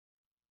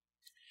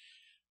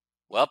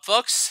Well,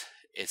 folks,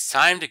 it's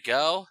time to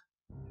go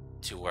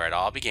to where it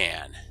all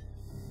began.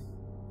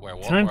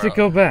 Time to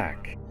go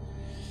back.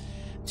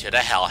 To the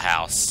Hell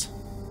House.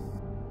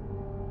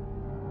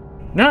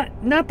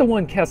 Not the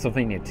one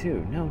Castlevania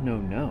 2.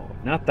 No.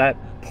 Not that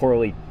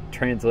poorly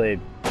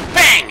translated.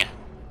 Bang!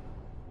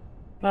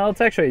 Well,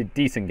 it's actually a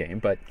decent game,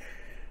 but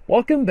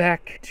welcome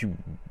back to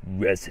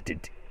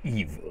Resident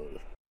Evil.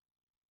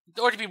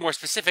 Or to be more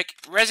specific,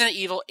 Resident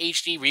Evil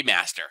HD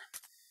Remaster.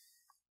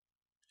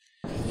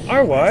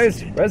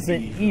 Otherwise,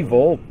 Resident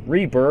Evil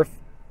Rebirth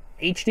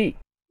HD. I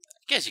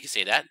guess you can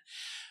say that.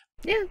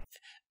 Yeah.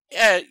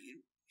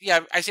 Yeah,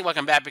 I say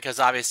welcome back because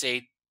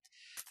obviously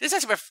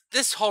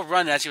this whole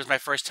run actually was my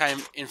first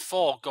time in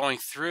full going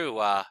through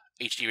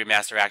HD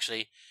Remaster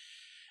actually.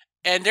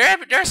 And there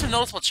are some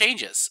noticeable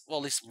changes. Well,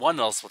 at least one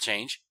noticeable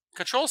change.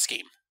 Control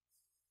scheme.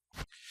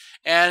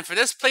 And for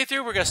this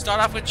playthrough, we're going to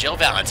start off with Jill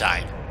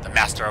Valentine, the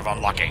master of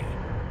unlocking.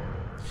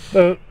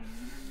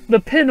 The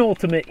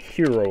penultimate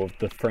hero of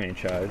the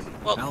franchise.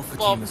 Well,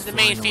 the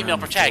main female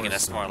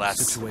protagonist, more or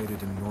less.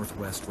 Situated in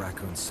northwest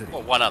Raccoon City.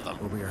 Well, one of them.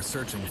 Where we are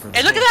searching for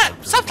hey, look at that!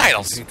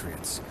 Subtitles!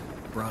 Patriots.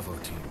 Bravo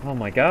team. Oh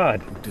my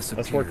god.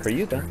 Let's work for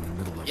you then.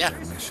 Yeah.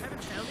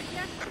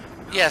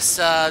 Yes,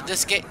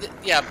 this game,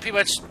 pretty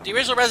much the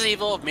original Resident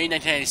Evil made in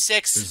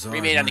 1996,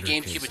 remade on the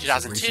GameCube in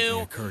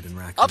 2002,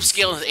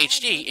 upscaled into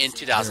HD in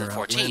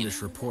 2014.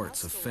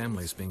 Reports of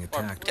families being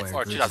attacked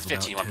or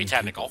 2015, want to be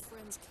technical.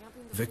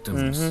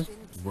 Victims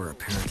were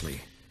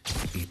apparently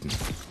eaten.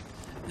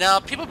 Now,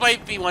 people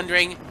might be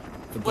wondering,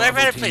 would I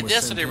rather play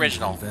this or the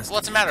original? Well,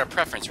 it's a matter of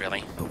preference,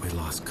 really. But we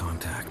lost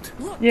contact.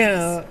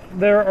 Yeah,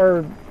 there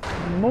are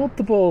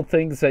multiple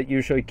things that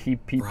usually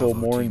keep people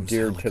more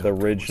endeared to the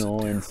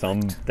original, and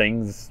some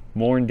things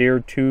more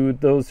endeared to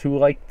those who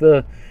like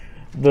the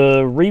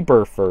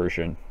Rebirth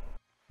version.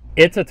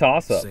 It's a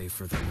toss-up. Save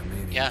for the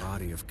remaining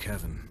body of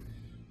Kevin.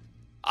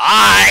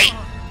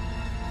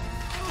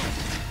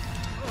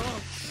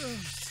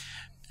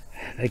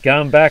 They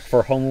got him back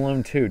for Home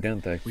Alone 2,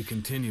 didn't they? We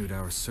continued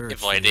our search.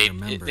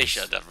 They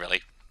should have,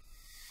 really.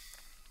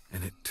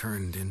 And it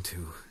turned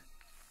into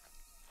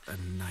a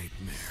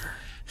nightmare.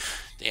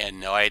 They had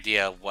no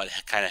idea what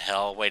kind of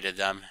hell awaited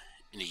them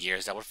in the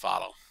years that would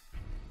follow.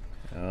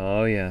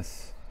 Oh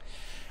yes.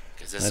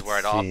 Because this is where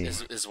it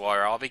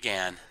all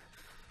began.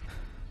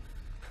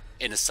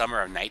 In the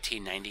summer of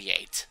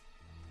 1998.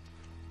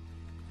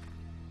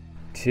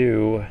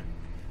 To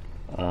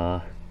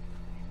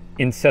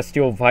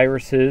incestual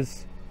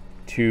viruses,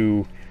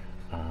 to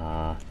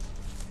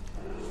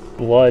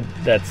blood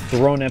that's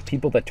thrown at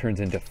people that turns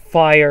into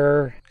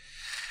fire.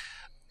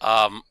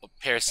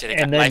 Parasitic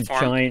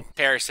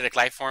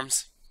life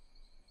forms.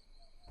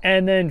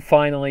 And then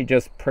finally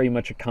just pretty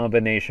much a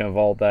combination of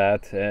all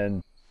that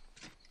and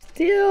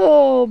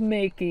still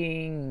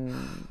making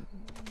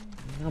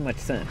not much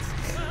sense.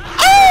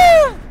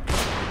 Oh!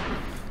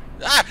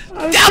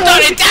 Down!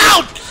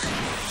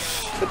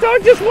 The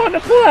dog just wanted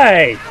to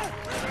play!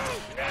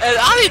 And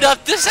oddly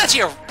enough, this is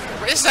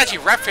actually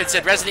referenced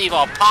in Resident Evil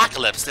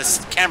Apocalypse,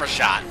 this camera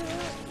shot.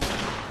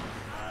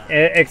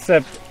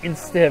 Except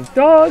instead of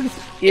dogs,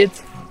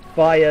 it's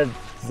via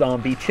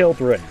zombie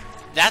children.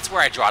 That's where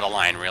I draw the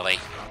line, really.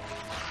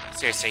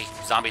 Seriously,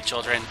 zombie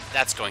children,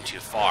 that's going too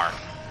far.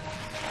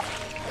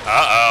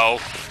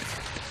 Uh-oh.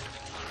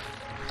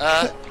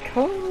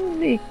 Call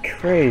me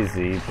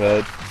crazy,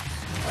 but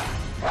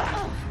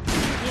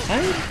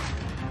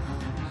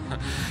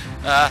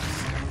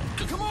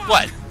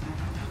what?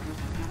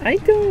 I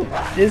don't...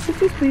 Is it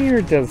just me,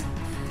 or does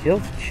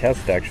Jill's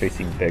chest actually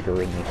seem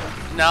bigger in this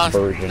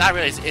version? No, not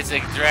really. It's a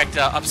direct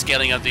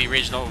upscaling of the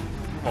original,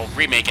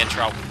 remake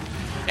intro.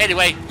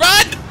 Anyway,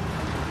 run!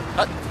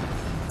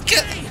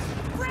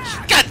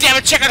 God damn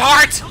it, Chicken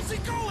Heart!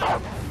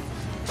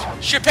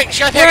 Sure picked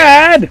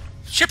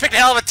a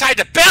hell of a time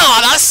to bail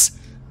on us!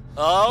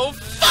 Oh,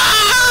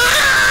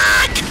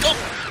 fuck! Go!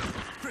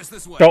 Chris,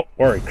 this way. Don't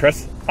worry,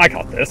 Chris. I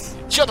got this.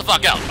 Chill the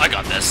fuck out. I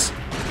got this.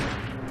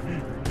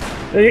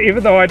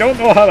 Even though I don't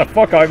know how the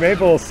fuck I'm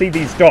able to see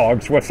these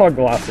dogs with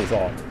sunglasses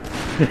on.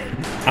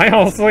 I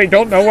honestly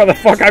don't know where the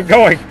fuck I'm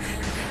going.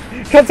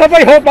 Can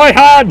somebody hold my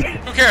hand?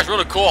 Who cares?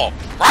 Really cool.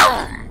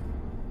 I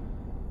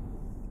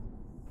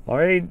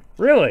mean,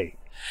 really?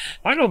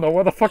 I don't know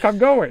where the fuck I'm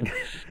going.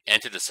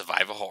 Enter the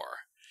survival horror.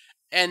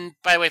 And,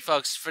 by the way,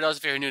 folks, for those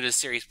of you who are new to this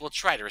series, we'll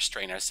try to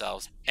restrain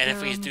ourselves. And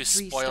if we do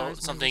spoil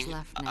something,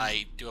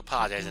 I do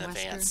apologize in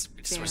advance,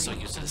 because we're so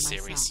used to the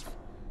series.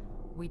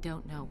 We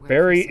don't know where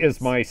Barry is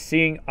my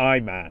seeing eye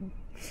man.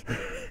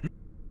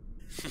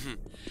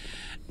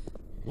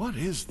 What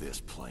is this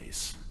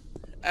place?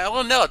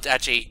 Well, no,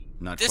 actually,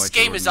 this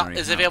game is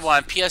available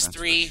on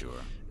PS3,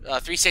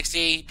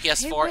 360,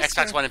 PS4,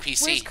 Xbox One, and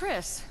PC. Where's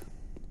Chris?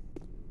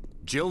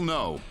 Jill,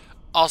 no.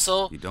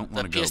 Also, the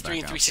PS3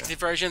 and 360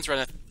 versions run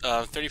at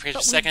 30 frames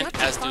per second,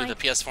 as do the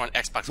PS4 and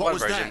Xbox One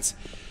versions.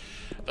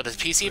 But the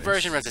PC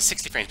version runs at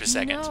 60 frames per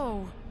second.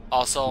 No.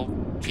 Also,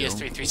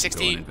 PS3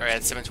 360 are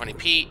at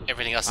 720p,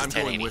 everything else is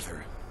 1080. With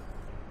her.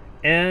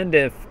 And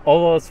if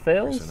all else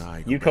fails,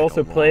 you can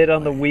also play it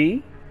on the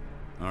Wii,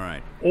 All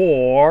right.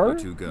 Or You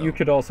two go. you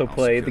could also I'll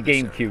play the secure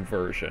this area. GameCube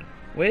version,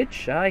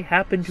 which I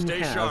happen to Stay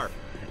have sharp.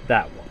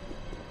 that one.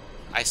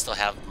 I still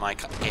have my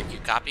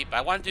GameCube copy, but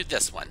I want to do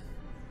this one.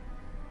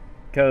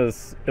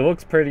 Because it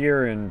looks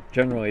prettier, and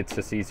generally it's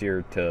just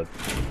easier to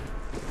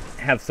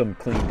have some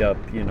cleaned up,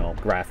 you know,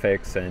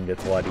 graphics, and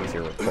it's a lot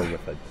easier to play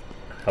with a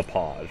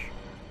Hapage.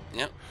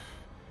 Yep.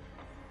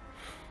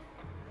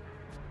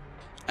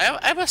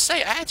 I must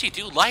say, I actually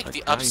do like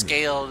the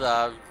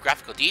upscaled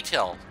graphical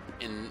detail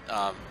in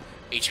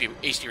HD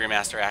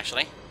Remaster,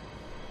 actually.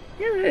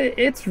 Yeah,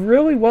 it's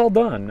really well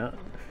done.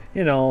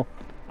 You know,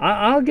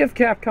 I'll give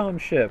Capcom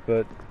shit,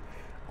 but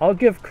I'll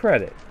give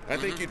credit. I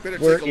think you'd better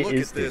Where take a it look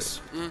is at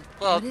this.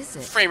 Well, What is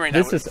it? frame rate.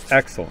 This is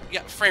excellent.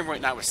 Yeah, frame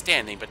rate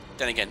notwithstanding, but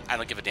then again, I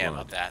don't give a damn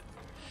about that.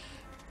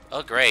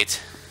 Oh,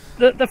 great.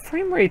 The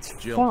frame rate's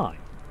Jill. fine.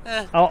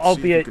 Eh.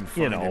 Albeit, can you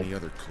find know, any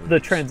other clues. the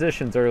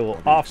transitions are a little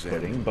I'll be off-putting,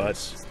 examining but this.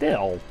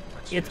 still,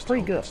 Let's it's just pretty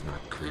hope good. it's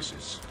not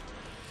Chris's.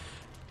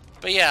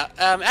 But yeah,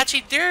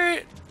 actually,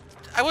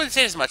 I wouldn't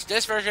say as much.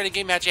 This version of the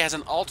game actually has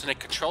an alternate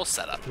control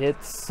setup.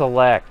 Hit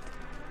select,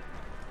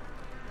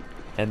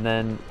 and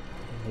then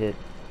hit.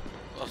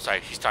 Oh,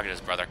 sorry, he's talking to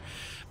his brother.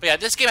 But yeah,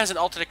 this game has an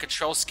alternate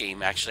control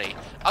scheme, actually.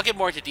 I'll get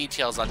more into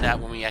details on that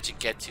when we actually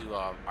get to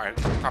our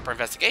proper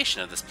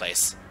investigation of this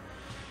place.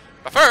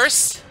 But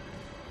first...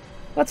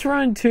 Let's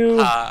run to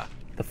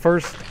the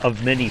first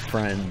of many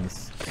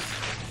friends.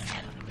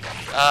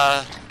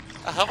 I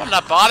hope I'm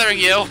not bothering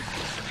you.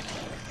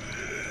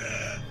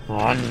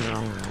 Oh,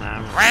 no,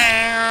 I'm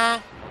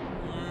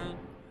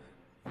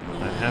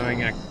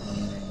having a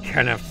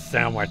kind of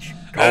sandwich.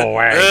 Go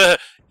away.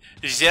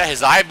 Did you see that?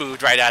 His eye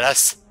moved right at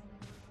us.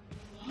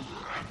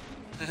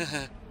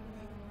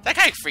 That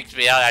kind of freaked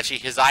me out, actually.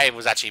 His eye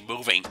was actually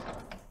moving.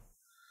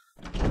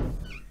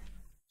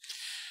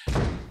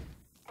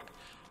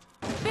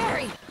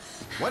 Barry!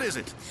 What is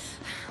it?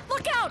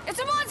 Look out! It's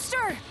a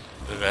monster!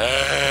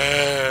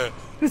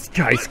 This guy's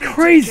Let me take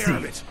crazy. care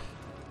of it.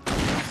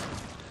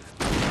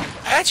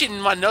 I actually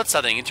didn't want to note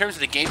something. In terms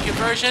of the GameCube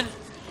version,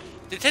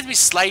 there tend to be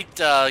slight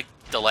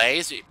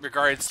delays in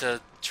regards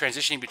to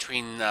transitioning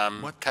between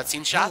What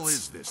cutscene the hell shots.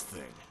 is this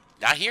thing?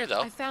 Not here,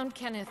 though. I found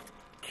Kenneth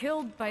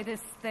killed by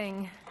this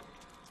thing.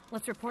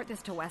 Let's report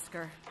this to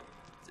Wesker.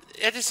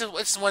 Yeah, this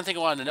is one thing I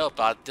wanted to know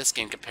about this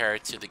game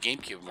compared to the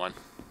GameCube one.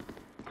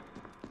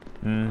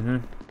 Mm-hmm.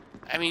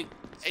 I mean,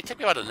 it took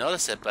me a while to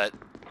notice it, but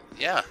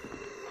yeah.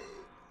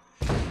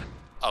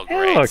 Oh,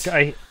 Hey, great.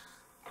 look,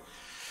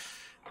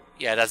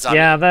 Yeah, that's zombie.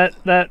 yeah,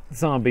 that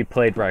zombie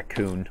played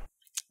raccoon.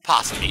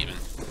 Possum, even.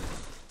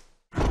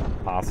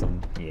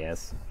 Awesome,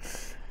 yes.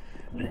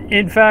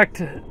 In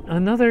fact,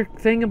 another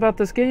thing about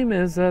this game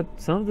is that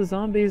some of the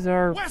zombies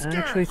are Wesker!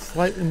 actually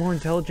slightly more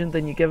intelligent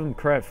than you give them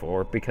credit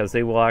for, because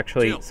they will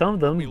actually, Jill, some of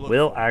them let me look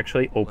will for it.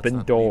 actually Let's open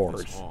not leave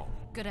this doors. hall.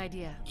 Good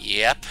idea.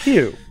 Yep.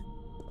 Few.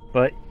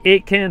 But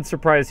it can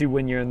surprise you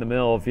when you're in the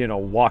middle of, you know,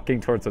 walking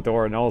towards the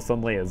door and all of a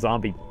sudden a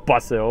zombie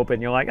busts it open.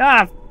 You're like,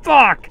 ah,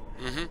 fuck!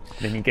 Mm-hmm.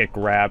 Then you get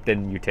grabbed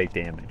and you take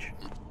damage.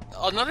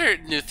 Another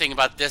new thing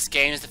about this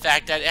game is the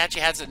fact that it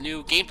actually has a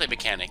new gameplay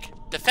mechanic.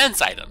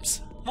 Defense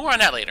items. More on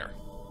that later.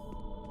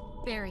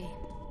 Barry.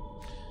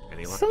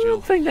 Any luck, Jill?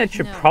 Something that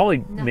should No, probably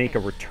nothing. make a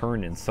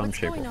return in some What's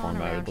shape or going on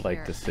form, I around would like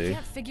here? to I see.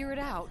 can't figure it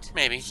out.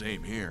 Maybe.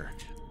 Same here.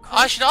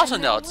 I should also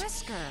And then note,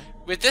 Wesker.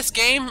 with this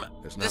game,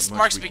 There's not this much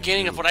marks we the can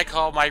beginning do. of what I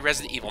call my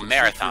Resident Evil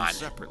marathon.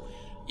 Separately.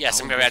 Yes,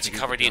 I'll I'm going to actually investigate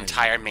cover the the dining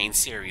entire room. main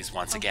series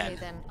once Okay, again.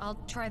 then. I'll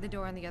try the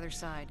door on the other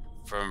side.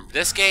 From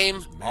this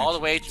game all the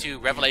way Magic, to Jill.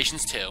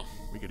 Revelations 2.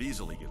 We could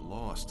easily get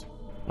lost.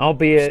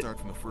 Albeit, Start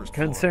from the first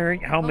considering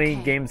how many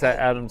Okay. games that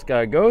Adam's got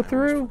to go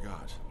floor. I through, almost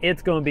forgot.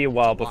 it's going to be a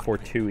while It's a before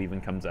lockpick. 2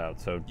 even comes out,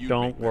 so You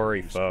don't make better worry,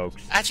 use of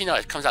folks. Actually, no,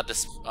 it comes out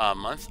this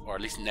month, or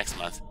at least next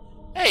month.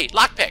 Hey,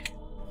 lockpick!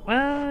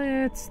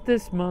 Well, it's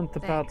this month,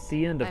 about Thanks.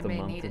 the end of I the may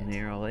month need in it.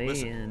 nearly,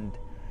 Listen, and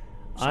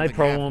I something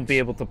probably won't be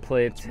happens. able to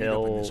play it Let's meet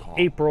up in this till hall.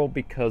 April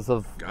because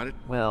of, Got it?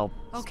 well,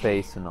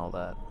 Okay. space and all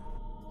that.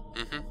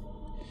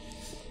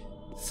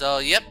 Mm-hmm. So,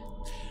 yep.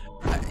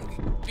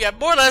 Yeah,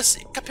 more or less,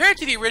 compared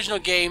to the original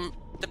game,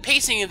 the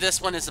pacing of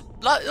this one is a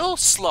little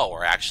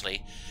slower,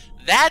 actually.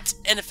 That,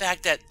 and the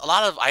fact that a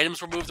lot of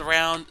items were moved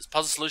around,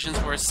 puzzle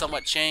solutions were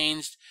somewhat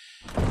changed.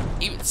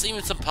 Even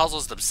some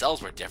puzzles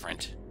themselves were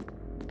different.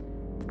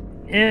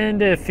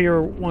 And if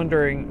you're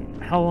wondering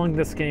how long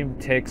this game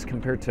takes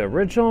compared to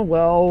original,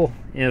 well,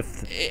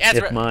 if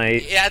my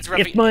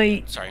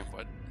Sorry,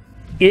 what?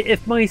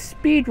 if my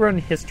speedrun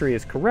history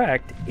is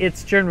correct,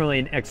 it's generally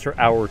an extra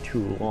hour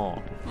too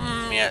long.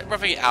 Yeah,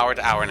 roughly an hour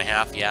to hour and a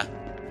half, yeah.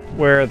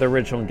 Where the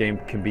original game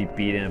can be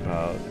beat in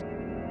about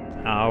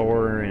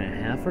hour and a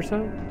half or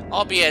so.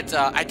 Albeit,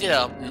 I did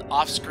an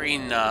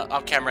off-screen,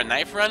 off-camera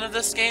knife run of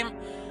this game.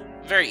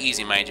 Very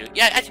easy, mind you.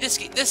 Yeah,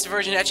 actually, this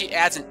version actually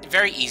adds a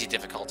very easy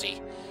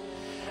difficulty.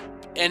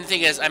 And the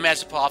thing is, I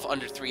managed to pull off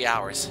under 3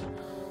 hours.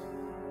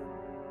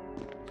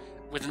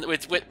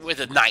 With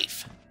a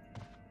knife.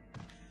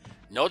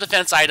 No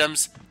defense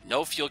items,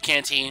 no fuel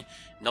canteen,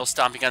 no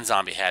stomping on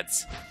zombie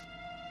heads.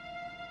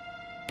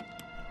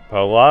 But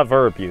a lot of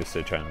verb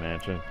usage, I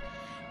imagine.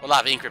 A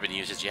lot of ink ribbon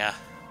usage, yeah.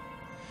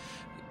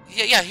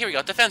 Yeah, here we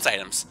go. Defense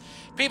items.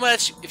 Pretty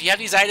much, if you have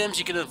these items,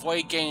 you can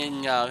avoid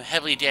getting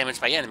heavily damaged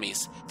by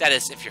enemies. That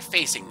is, if you're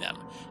facing them.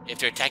 If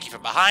they're attacking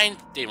from behind,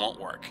 they won't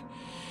work.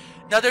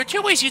 Now, there are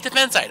two ways to use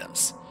defense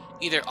items.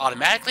 Either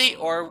automatically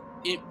or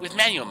with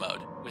manual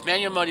mode. With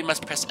manual mode, you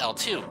must press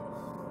L2.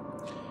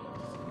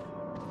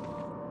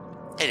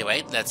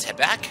 Anyway, let's head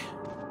back.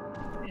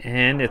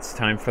 And it's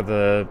time for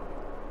the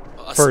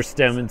first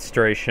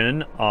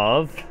demonstration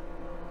of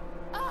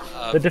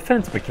the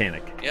defense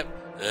mechanic. Yep.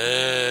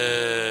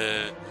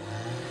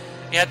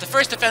 Yeah, the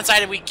first defense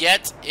item we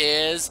get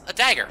is a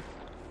dagger.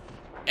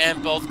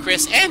 And both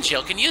Chris and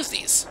Jill can use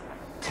these.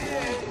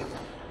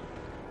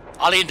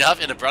 Oddly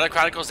enough, in the Brother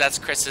Chronicles, that's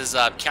Chris's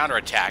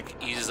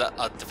counterattack. He uses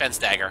a defense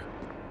dagger.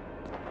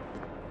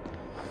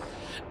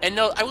 And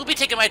no, I will be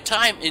taking my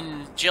time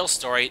in Jill's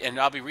story, and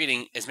I'll be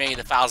reading as many of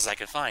the files as I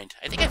can find.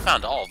 I think I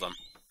found all of them.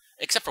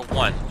 Except for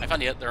one. I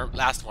found the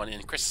last one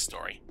in Chris's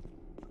story.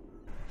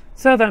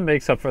 So that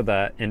makes up for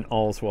that in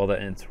All's Well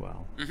That Ends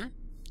Well. Mm-hmm.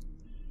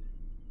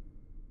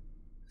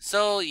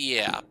 So,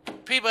 yeah.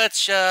 Pretty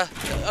much, oh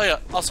yeah,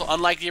 also,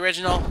 unlike the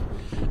original,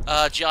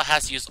 Jill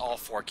has to use all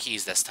 4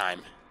 keys this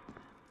time.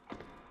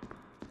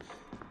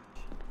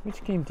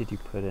 Which game did you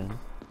put in?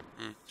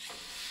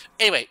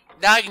 Anyway,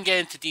 now I can get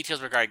into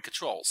details regarding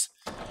controls.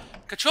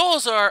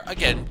 Controls are,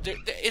 again,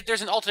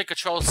 there's an alternate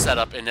control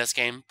setup in this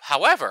game.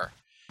 However,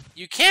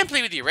 you can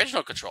play with the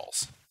original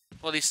controls.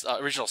 Well, these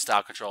original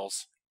style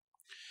controls.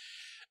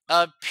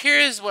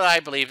 Here's what I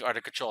believe are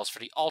the controls for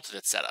the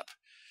alternate setup.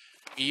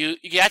 You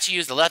can actually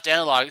use the left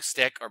analog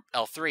stick, or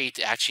L3,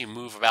 to actually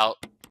move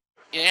about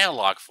in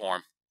analog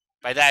form.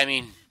 By that I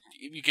mean,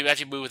 you can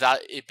actually move without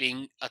it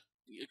being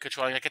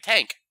controlling like a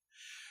tank.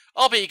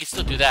 Albeit you can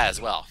still do that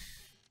as well.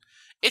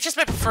 It's just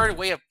my preferred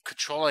way of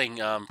controlling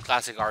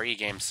classic RE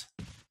games.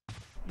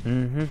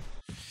 Mm-hmm.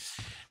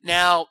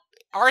 Now,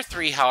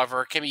 R3,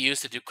 however, can be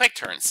used to do quick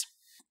turns.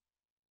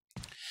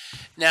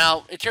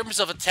 Now, in terms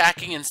of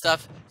attacking and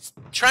stuff,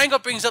 triangle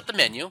brings up the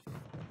menu.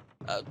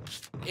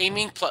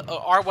 Aiming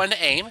R1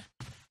 to aim.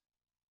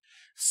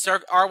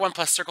 R1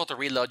 plus circle to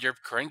reload your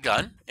current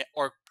gun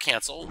or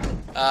cancel.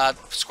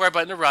 Square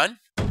button to run,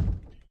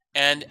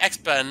 and X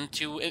button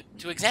to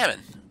examine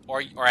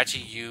or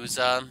actually use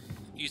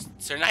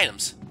certain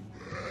items.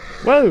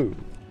 Whoa!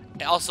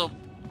 And also,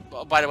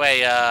 by the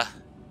way,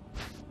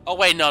 oh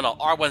wait, no,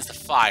 R1's to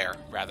fire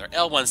rather.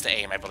 L1's to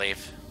aim, I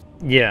believe.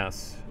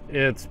 Yes,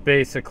 it's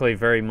basically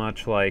very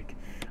much like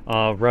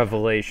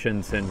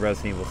Revelations and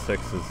Resident Evil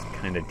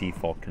 6's kind of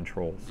default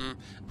controls.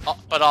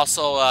 But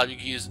also, you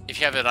can use, if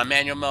you have it on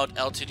manual mode,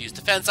 L2 to use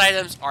defense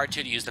items, R2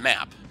 to use the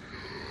map.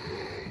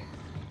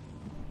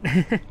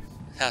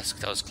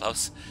 that was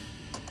close.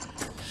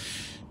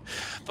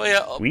 But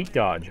yeah, Sweet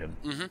dodging.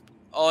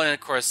 Oh, and of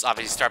course,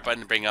 obviously, start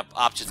button to bring up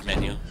options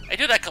menu. I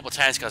do that a couple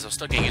times because I'm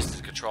still getting used to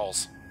the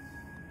controls.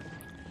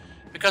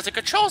 Because the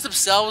controls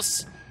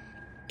themselves,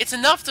 it's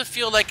enough to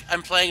feel like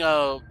I'm playing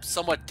a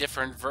somewhat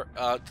different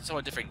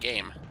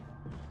game.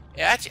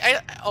 Yeah, actually,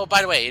 oh,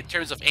 by the way, in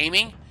terms of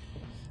aiming,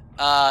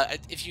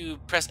 if you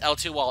press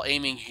L2 while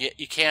aiming,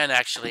 you can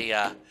actually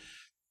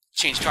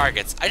change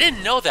targets. I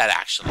didn't know that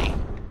actually.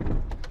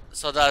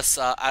 So thus,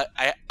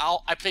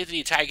 I played the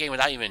entire game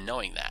without even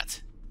knowing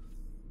that.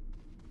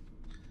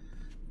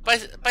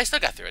 But I still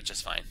got through it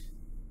just fine.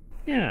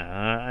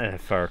 Yeah,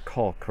 if I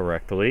recall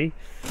correctly,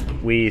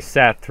 we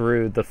sat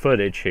through the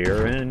footage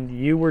here, and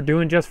you were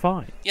doing just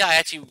fine.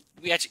 Yeah,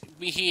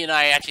 he and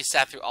I actually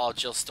sat through all of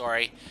Jill's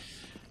story.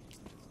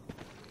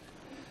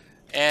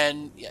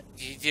 And yeah,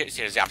 here's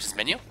the options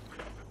menu.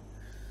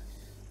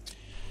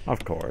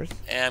 Of course.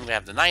 And I'm gonna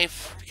have the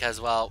knife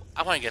because, well,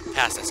 I want to get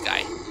past this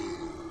guy.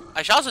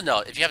 I should also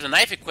note, if you have the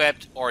knife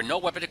equipped or no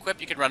weapon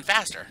equipped, you can run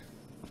faster.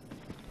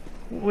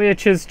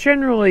 Which is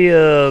generally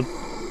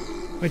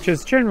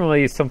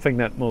something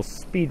that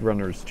most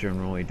speedrunners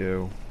generally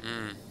do.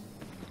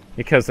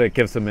 Because it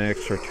gives them an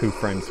extra 2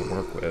 frames to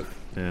work with.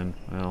 And,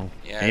 well,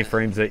 yeah. any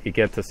frames that you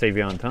get to save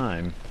you on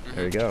time,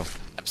 there you go.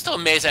 I'm still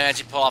amazed I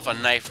actually pull off a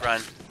knife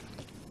run.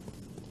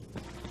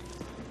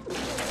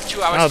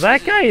 2 hours. Oh,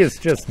 that guy is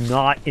just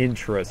not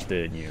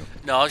interested in you.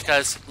 No,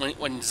 because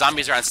when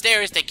zombies are on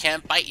stairs, they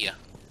can't bite you.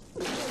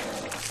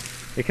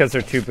 Because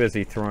they're too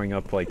busy throwing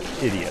up like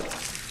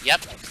idiots.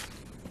 Yep.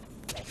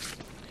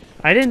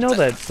 I didn't know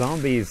that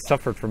zombies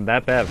suffered from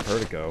that bad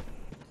vertigo.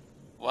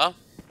 Well,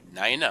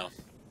 now you know.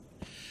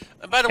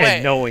 And by the way...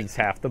 And knowing's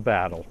half the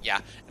battle. Yeah.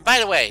 And by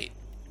the way,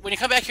 when you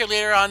come back here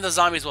later on, the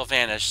zombies will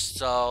vanish,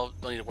 so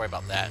don't need to worry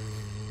about that.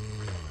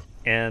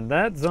 And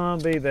that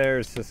zombie there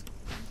is just...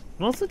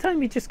 Most of the time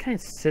he just kind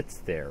of sits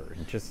there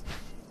and just...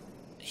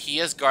 He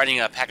is guarding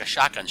a pack of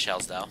shotgun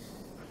shells, though.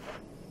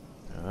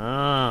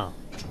 Ah.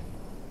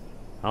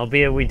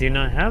 Albeit we do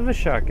not have a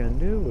shotgun,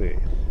 do we?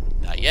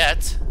 Not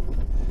yet.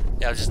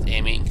 Yeah, I was just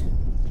aiming.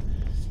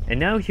 And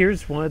now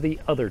here's one of the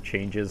other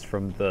changes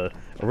from the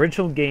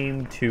original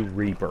game to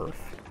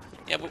Rebirth.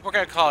 Yeah, we're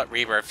gonna call it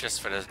Rebirth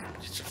just for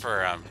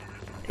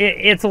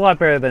It's a lot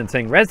better than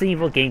saying Resident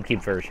Evil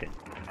GameCube version.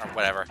 or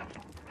whatever.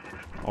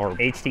 or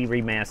HD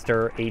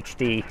Remaster,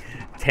 HD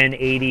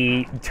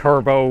 1080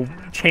 Turbo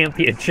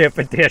Championship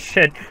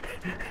Edition.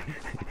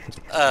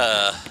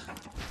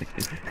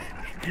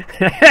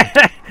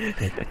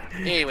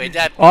 Anyway,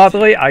 that...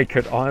 Oddly, I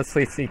could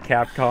honestly see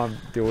Capcom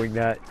doing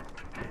that.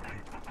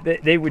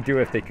 They would do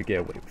it if they could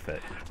get away with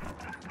it.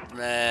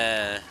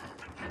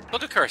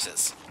 Book of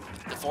Curses.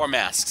 The 4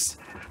 masks.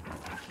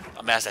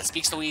 A mask that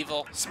speaks no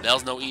evil,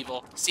 smells no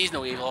evil, sees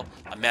no evil.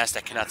 A mask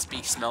that cannot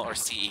speak, smell, or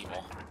see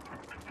evil.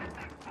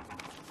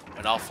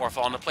 When all 4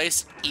 fall into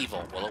place,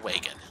 evil will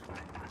awaken.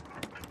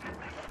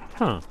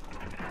 Huh.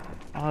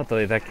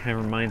 Oddly, that kind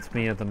of reminds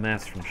me of the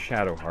mask from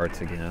Shadow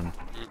Hearts again.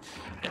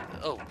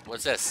 Oh,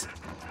 what's this?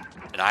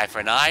 An eye for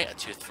an eye, a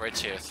tooth for a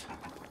tooth.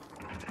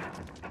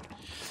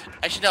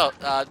 Actually, no.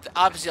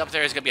 Obviously, up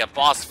there is going to be a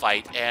boss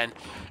fight, and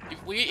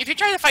if you're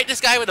trying to fight this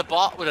guy with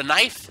a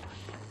knife,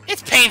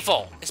 it's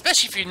painful,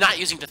 especially if you're not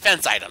using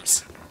defense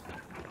items.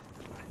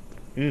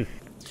 I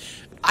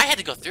had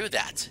to go through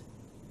that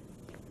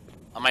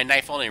on my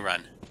knife-only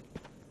run.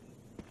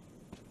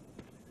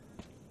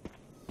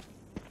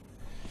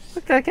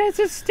 Look, that guy's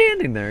just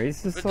standing there.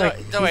 He's just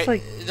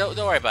Don't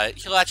worry about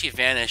it. He'll actually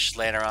vanish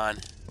later on,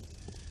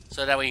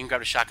 so that way you can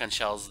grab the shotgun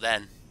shells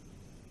then.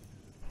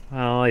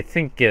 Well, I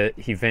think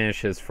he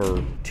vanishes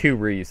for 2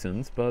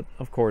 reasons, but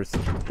of course,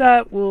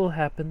 that will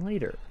happen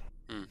later.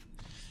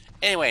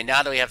 Anyway,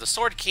 now that we have the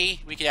sword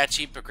key, we can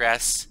actually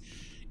progress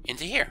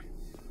into here.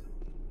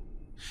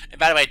 And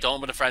by the way, don't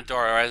open the front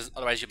door, or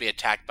otherwise you'll be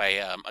attacked by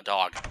a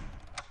dog.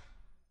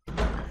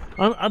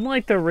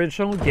 Unlike the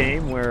original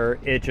game, where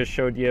it just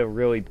showed you a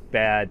really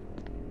bad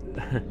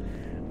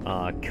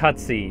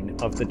cutscene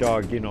of the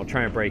dog,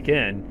 trying to break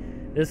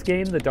in, this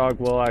game, the dog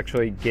will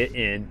actually get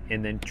in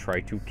and then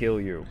try to kill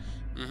you.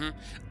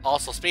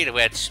 Also, speaking of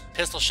which,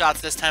 pistol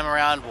shots this time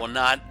around will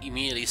not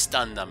immediately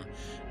stun them.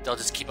 They'll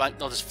just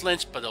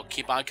flinch, but they'll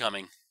keep on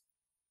coming.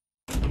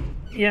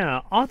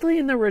 Yeah, oddly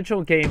in the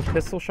original game,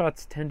 pistol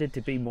shots tended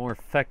to be more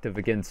effective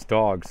against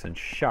dogs than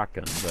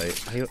shotguns.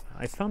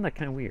 I found that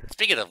kind of weird.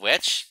 Speaking of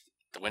which,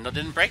 the window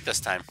didn't break this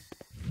time.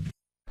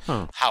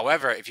 Huh.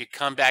 However, if you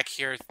come back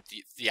here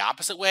the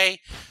opposite way,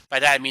 by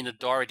that I mean the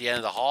door at the end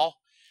of the hall,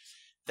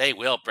 they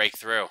will break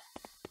through.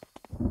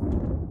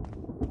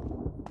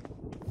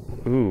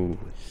 Ooh.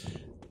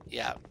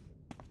 Yeah.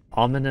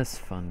 Ominous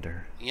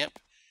thunder. Yep.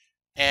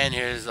 And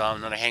here's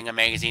another handgun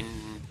magazine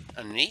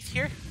underneath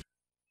here.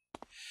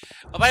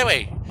 Oh, by the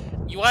way,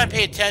 you want to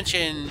pay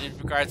attention in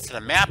regards to the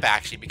map,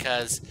 actually,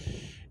 because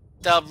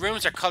the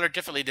rooms are colored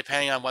differently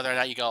depending on whether or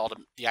not you got all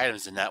the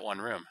items in that one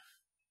room.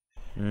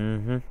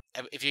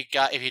 If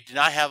you do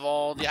not have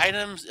all the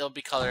items, it'll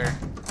be colored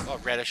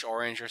reddish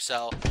orange or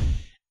so.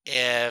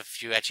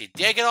 If you actually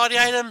did get all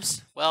the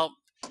items, well,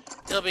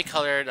 it'll be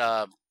colored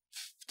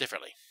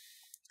differently.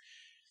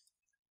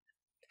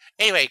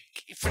 Anyway,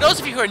 for those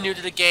of you who are new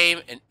to the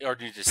game or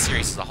new to the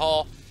series as a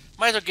whole,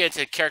 might as well get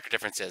into character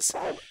differences.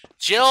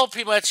 Jill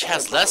pretty much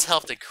has less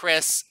health than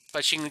Chris,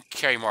 but she can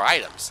carry more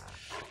items.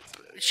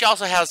 She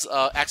also has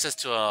access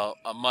to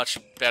a much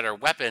better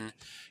weapon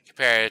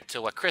compared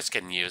to what Chris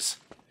can use.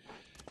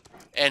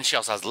 And she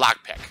also has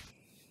lockpick.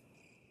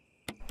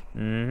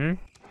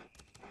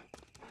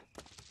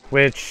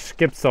 Which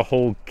skips the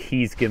whole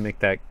keys gimmick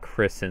that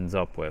Chris ends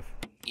up with.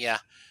 Yeah.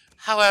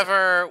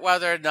 However,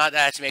 whether or not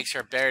that actually makes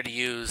her better to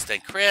use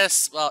than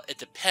Chris, well, it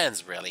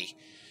depends, really.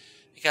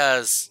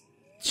 Because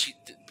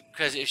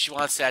if she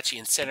wants to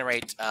actually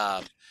incinerate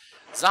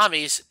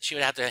zombies, she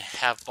would have to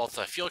have both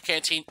a fuel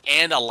canteen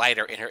and a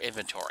lighter in her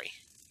inventory.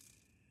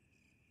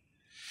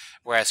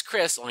 Whereas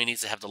Chris only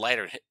needs to have the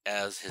lighter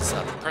as his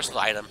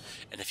personal item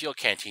and the fuel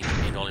canteen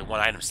in only 1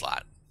 item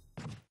slot.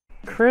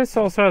 Chris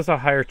also has a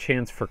higher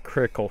chance for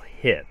critical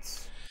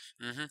hits.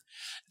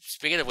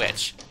 Speaking of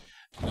which,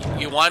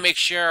 you want to make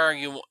sure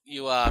you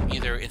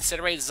either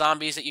incinerate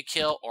zombies that you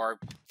kill or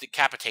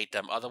decapitate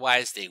them.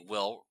 Otherwise, they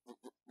will,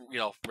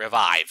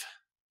 revive.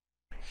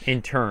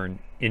 And turn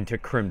into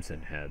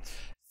Crimson Heads.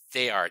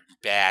 They are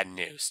bad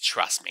news,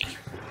 trust me.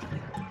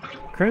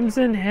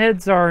 Crimson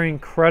Heads are an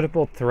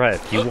incredible threat.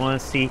 If you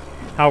want to see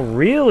how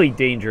really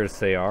dangerous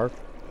they are,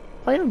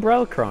 play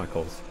Umbrella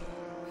Chronicles.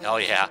 Oh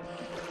yeah.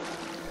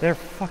 They're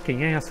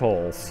fucking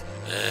assholes.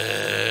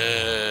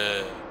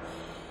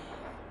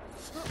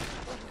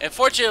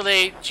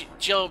 Unfortunately,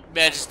 Jill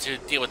manages to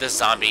deal with this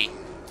zombie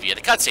via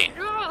the cutscene.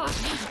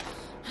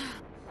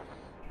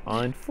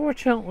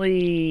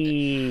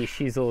 Unfortunately,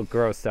 she's a little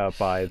grossed out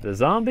by the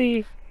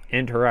zombie,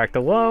 interact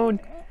alone,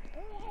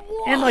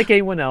 and like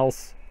anyone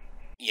else.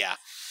 Yeah.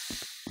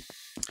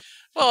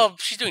 Well,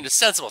 she's doing the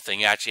sensible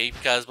thing, actually,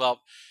 because,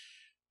 well,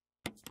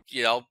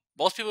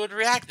 most people would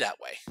react that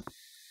way.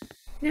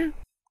 Yeah.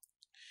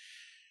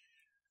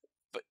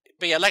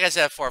 But yeah, like I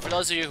said before, for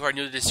those of you who are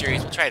new to the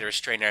series, we'll try to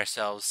restrain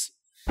ourselves.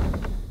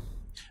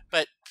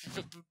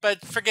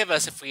 But forgive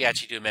us if we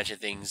actually do mention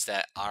things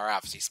that are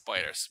obviously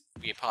spoilers.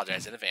 We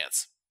apologize in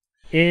advance.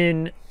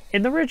 In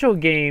the original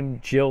game,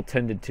 Jill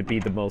tended to be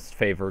the most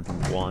favored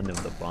one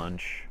of the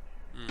bunch.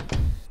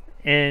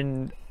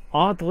 And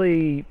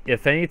oddly,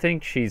 if anything,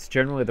 she's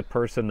generally the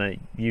person that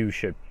you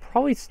should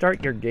probably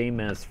start your game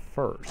as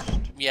first.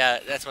 Yeah,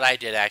 that's what I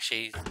did,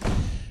 actually.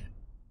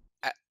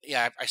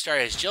 I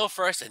started as Jill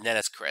first, and then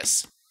as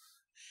Chris.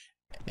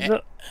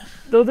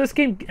 Though this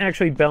game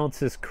actually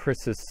balances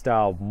Chris's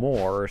style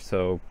more,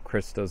 so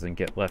Chris doesn't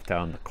get left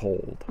out in the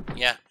cold.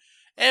 Yeah.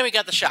 And we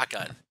got the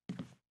shotgun.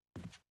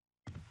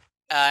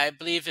 I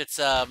believe it's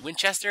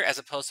Winchester as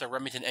opposed to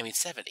Remington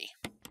ME70.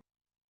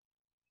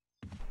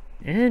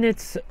 And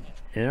it's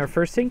in our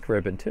first ink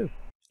ribbon, too.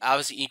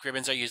 Obviously, ink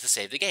ribbons are used to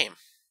save the game.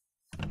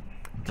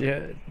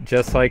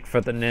 Just like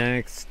for the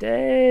next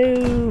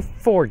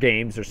 4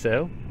 games or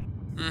so.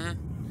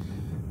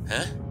 Mm-hmm.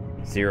 Huh?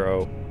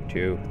 0,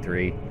 2,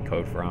 3,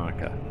 Code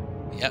Veronica.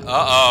 Yeah,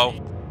 uh-oh.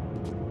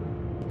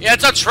 Yeah,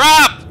 it's a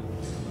trap!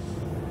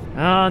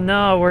 Oh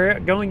no, we're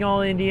going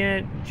all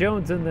Indiana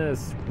Jones in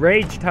this.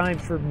 Rage time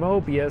for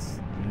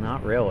Mobius.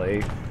 Not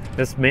really.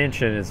 This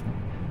mansion is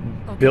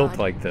built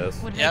like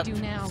this. What do I do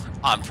now?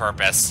 On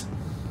purpose.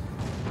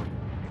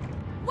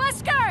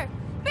 Wesker!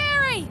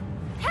 Barry!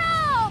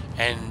 Help!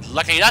 And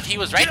lucky enough, he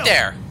was right Jill,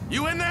 there.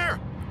 You in there?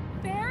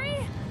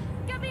 Barry?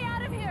 Get me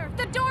out of here!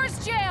 The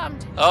door's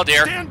jammed! Oh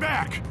dear. Stand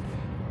back!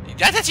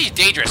 That's actually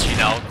dangerous, you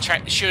know,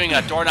 shooting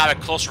a doorknob at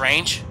close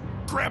range.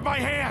 Grab my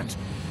hand!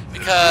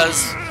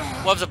 Because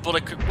what if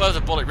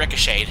the bullet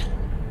ricocheted?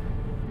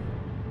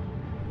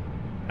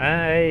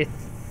 Yeah,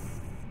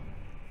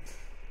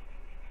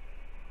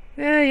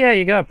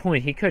 you got a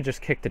point. He could have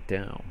just kicked it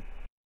down.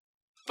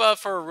 But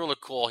for a rule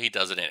of cool, he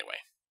does it anyway.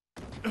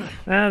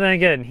 And then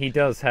again, he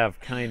does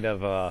have kind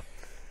of a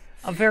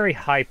very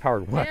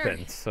high-powered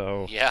weapon,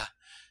 so... Yeah.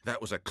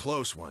 That was a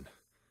close one.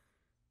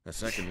 A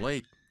second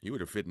late, you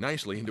would have fit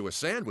nicely into a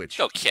sandwich.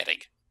 No kidding.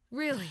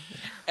 Really?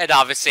 And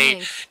obviously,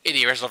 Thanks. in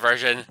the original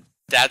version,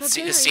 that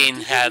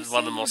scene had one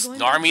of the most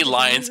normy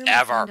lines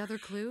ever. Other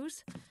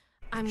clues?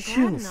 I'm glad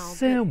Jill and all,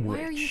 but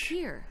why are you sandwich.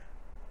 here?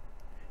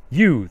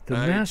 You, the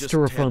I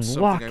master of just had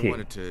something I unlocking.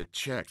 wanted to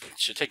check.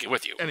 Should take it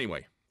with you.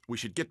 Anyway, we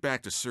should get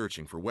back to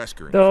searching for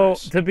Wesker and Though,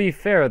 Chris. to be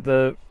fair,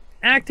 the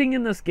acting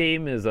in this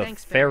game is a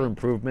Thanks, fair Barry.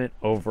 improvement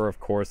over, of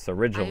course, the I owe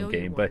original you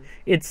game, but one.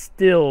 it's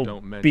still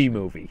Don't mention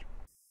B-movie.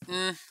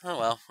 Oh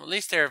well. At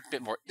least they're a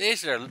bit more. At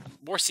least they're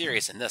more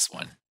serious in this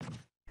one.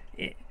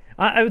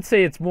 I would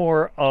say it's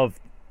more of...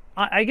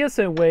 I guess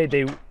in a way,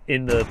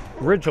 in the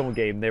original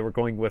game, they were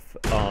going with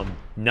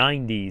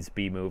 90s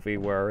B-movie,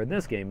 where in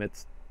this game,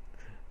 it's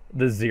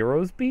the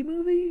Zeros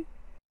B-movie?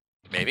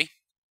 Maybe.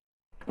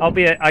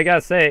 Albeit, I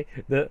gotta say,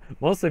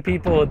 most of the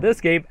people in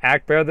this game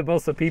act better than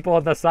most of the people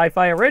in the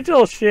sci-fi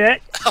original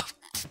shit.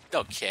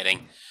 No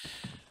kidding.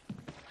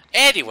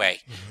 Anyway,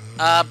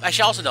 I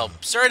should also know,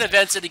 certain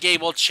events in the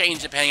game will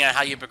change depending on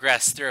how you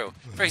progress through.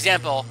 For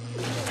example,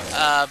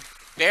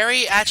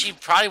 Barry actually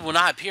probably will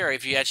not appear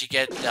if you actually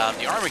get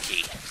the armor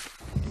key.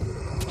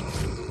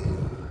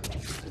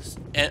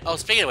 And, oh,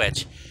 speaking of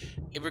which,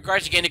 in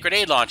regards to getting the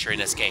grenade launcher in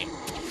this game,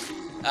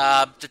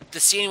 the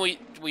scene where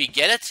you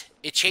get it,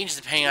 it changes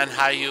depending on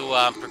how you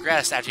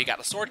progress after you got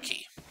the sword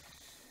key.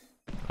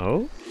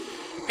 Oh?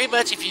 Pretty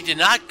much, if you did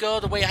not go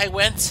the way I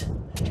went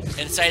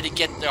and decided to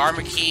get the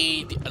armor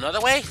key another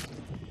way,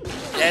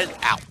 then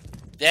out.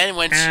 Then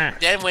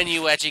when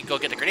you actually go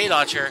get the grenade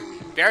launcher,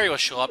 Barry will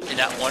show up in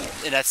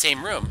that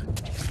same room.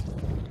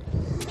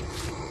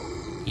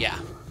 Yeah.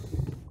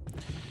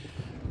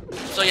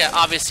 So yeah,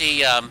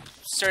 obviously,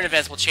 certain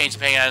events will change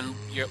depending on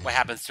what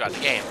happens throughout the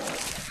game.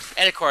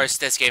 And of course,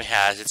 this game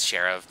has its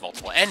share of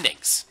multiple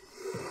endings.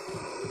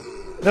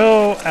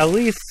 Though, at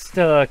least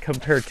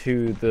compared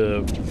to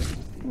the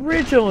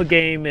original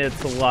game,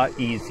 it's a lot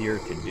easier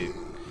to do.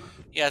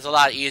 Yeah, it's a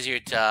lot easier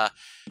to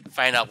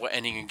find out what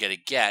ending you're gonna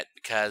get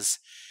because,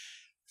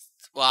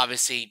 well,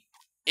 obviously,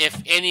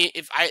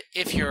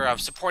 if your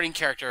supporting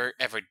character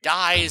ever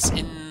dies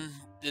in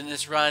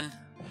this run,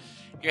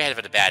 you're headed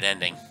for the bad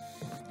ending.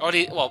 Or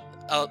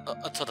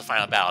until the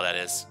final battle, that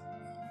is.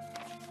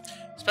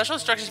 Special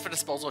instructions for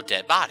disposal of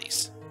dead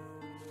bodies.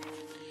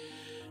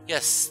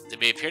 Yes, they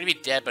may appear to be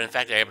dead, but in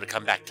fact they're able to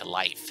come back to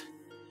life.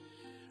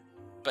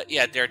 But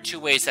yeah, there are 2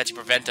 ways that you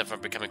prevent them from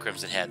becoming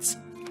Crimson Heads.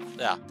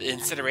 The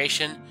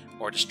incineration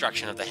or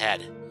destruction of the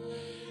head.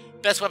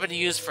 Best weapon to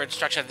use for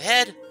destruction of the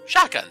head?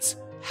 Shotguns.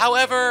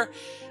 However,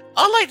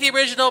 unlike the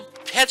original,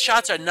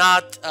 headshots are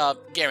not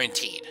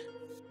guaranteed.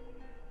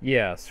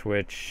 Yes,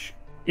 which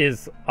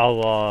is a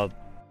la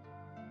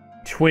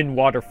Twin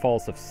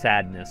Waterfalls of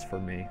Sadness for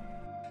me.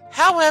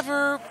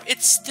 However,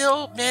 it's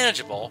still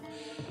manageable.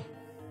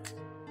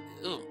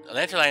 Ooh, a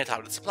lantern light on top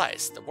of the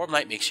supplies. The warm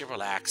light makes you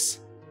relax.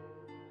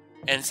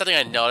 And something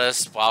I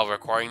noticed while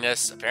recording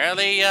this,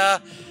 apparently,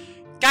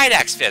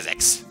 Gydax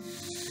physics.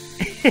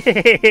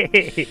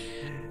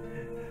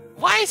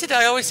 Why is it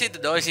I always seem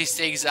to notice these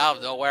things out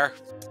of nowhere?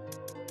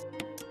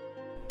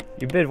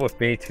 You've been with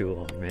me too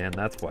long, man.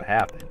 That's what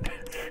happened.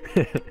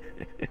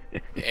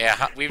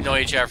 Yeah, we've known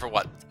each other for,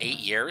 what, 8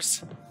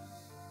 years?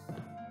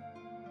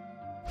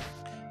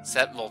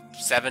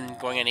 7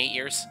 going on 8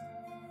 years?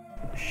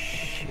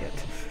 Shit.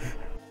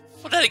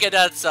 Well, then again,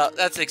 that's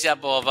an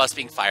example of us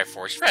being Fire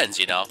Force friends,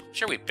 you know?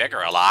 Sure, we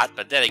bicker a lot,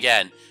 but then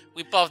again,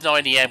 we both know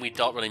in the end we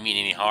don't really mean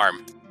any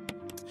harm.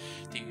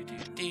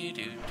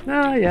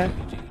 Oh, yeah.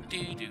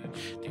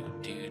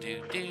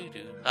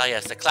 Oh,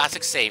 yes, the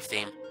classic save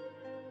theme.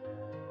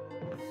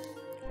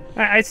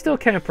 I still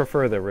kind of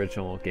prefer the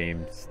original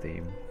game's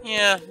theme.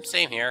 Yeah,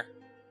 same here.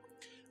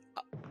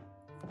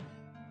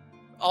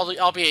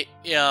 Albeit,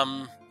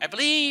 I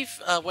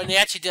believe when they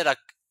actually did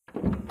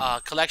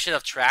a collection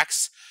of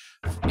tracks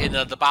in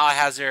the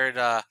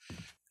Biohazard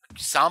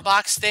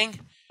soundbox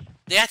thing,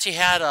 they actually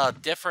had a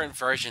different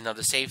version of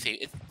the save theme.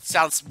 It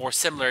sounds more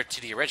similar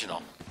to the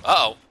original.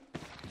 Uh-oh.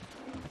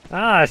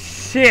 Ah,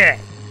 shit!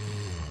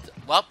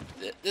 Well,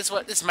 this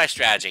is my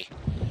strategy.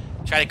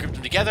 Try to group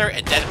them together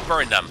and then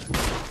burn them.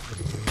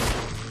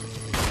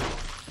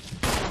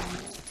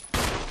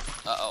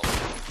 Uh-oh.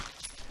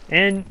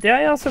 And did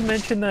I also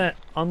mention that,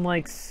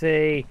 unlike,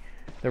 say,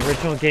 the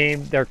original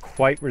game, they're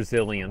quite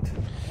resilient?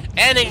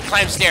 And they can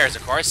climb stairs,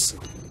 of course.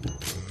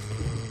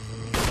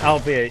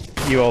 Albeit,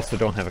 you also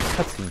don't have a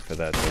cutscene for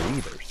that, though,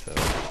 either, so...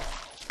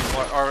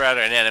 Or rather,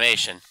 an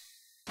animation.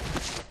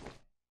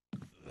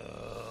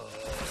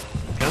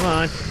 Come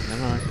on,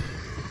 come on.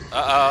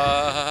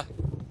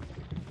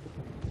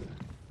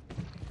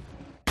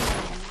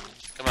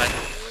 Come on.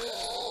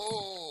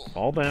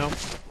 Fall down.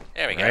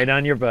 There we go. Right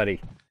on your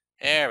buddy.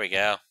 There we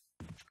go.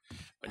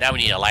 But now we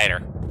need a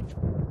lighter.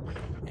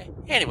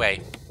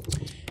 Anyway,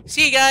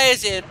 see you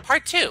guys in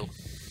part 2.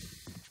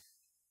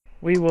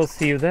 We will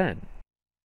see you then.